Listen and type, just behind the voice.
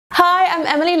Hi, I'm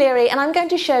Emily Leary and I'm going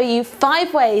to show you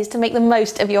 5 ways to make the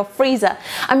most of your freezer.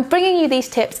 I'm bringing you these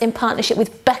tips in partnership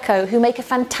with Beko, who make a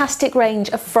fantastic range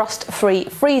of frost-free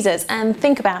freezers. And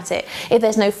think about it, if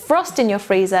there's no frost in your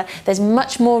freezer, there's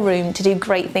much more room to do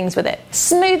great things with it.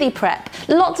 Smoothie prep.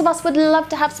 Lots of us would love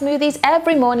to have smoothies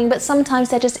every morning, but sometimes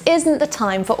there just isn't the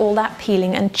time for all that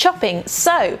peeling and chopping.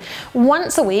 So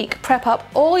once a week, prep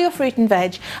up all your fruit and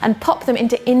veg and pop them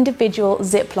into individual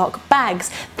Ziploc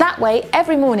bags. That way,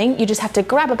 every morning you just have to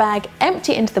grab a bag,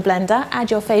 empty it into the blender, add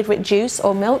your favourite juice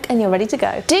or milk and you're ready to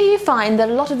go. Do you find that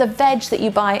a lot of the veg that you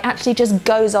buy actually just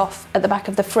goes off at the back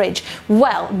of the fridge?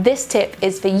 Well, this tip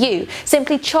is for you.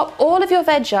 Simply chop all of your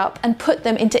veg up and put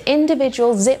them into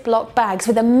individual Ziploc bags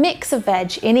with a mix of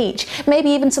veg in each,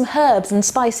 maybe even some herbs and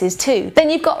spices too.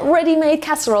 Then you've got ready-made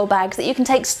casserole bags that you can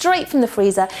take straight from the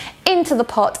freezer into the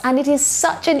pot, and it is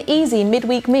such an easy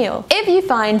midweek meal. If you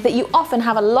find that you often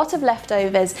have a lot of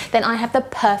leftovers, then I have the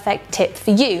perfect tip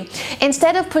for you.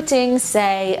 Instead of putting,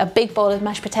 say, a big bowl of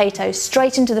mashed potatoes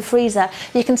straight into the freezer,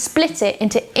 you can split it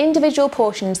into individual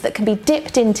portions that can be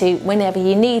dipped into whenever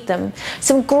you need them.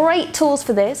 Some great tools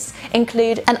for this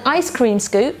include an ice cream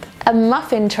scoop, a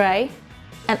muffin tray,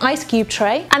 an ice cube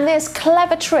tray, and this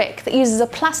clever trick that uses a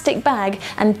plastic bag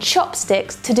and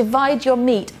chopsticks to divide your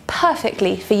meat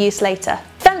perfectly for use later.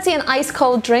 Fancy an ice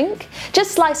cold drink?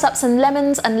 Just slice up some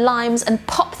lemons and limes and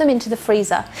pop them into the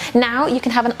freezer. Now you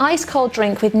can have an ice cold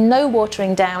drink with no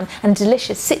watering down and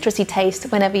delicious citrusy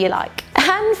taste whenever you like.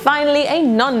 And finally, a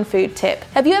non-food tip.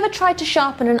 Have you ever tried to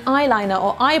sharpen an eyeliner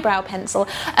or eyebrow pencil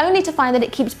only to find that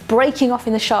it keeps breaking off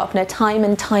in the sharpener time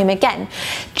and time again?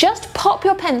 Just pop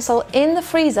your pencil in the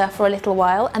freezer for a little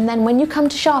while, and then when you come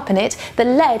to sharpen it, the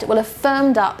lead will have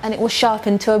firmed up and it will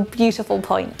sharpen to a beautiful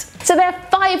point. So there are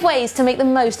 5 ways to make the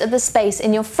most of the space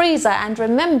in your freezer, and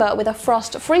remember, with a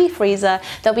frost-free freezer,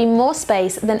 there'll be more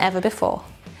space than ever before.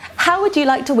 How would you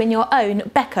like to win your own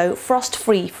Beko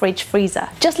frost-free fridge freezer?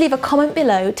 Just leave a comment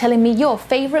below telling me your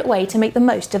favourite way to make the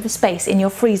most of the space in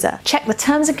your freezer. Check the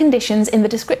terms and conditions in the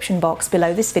description box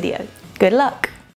below this video. Good luck!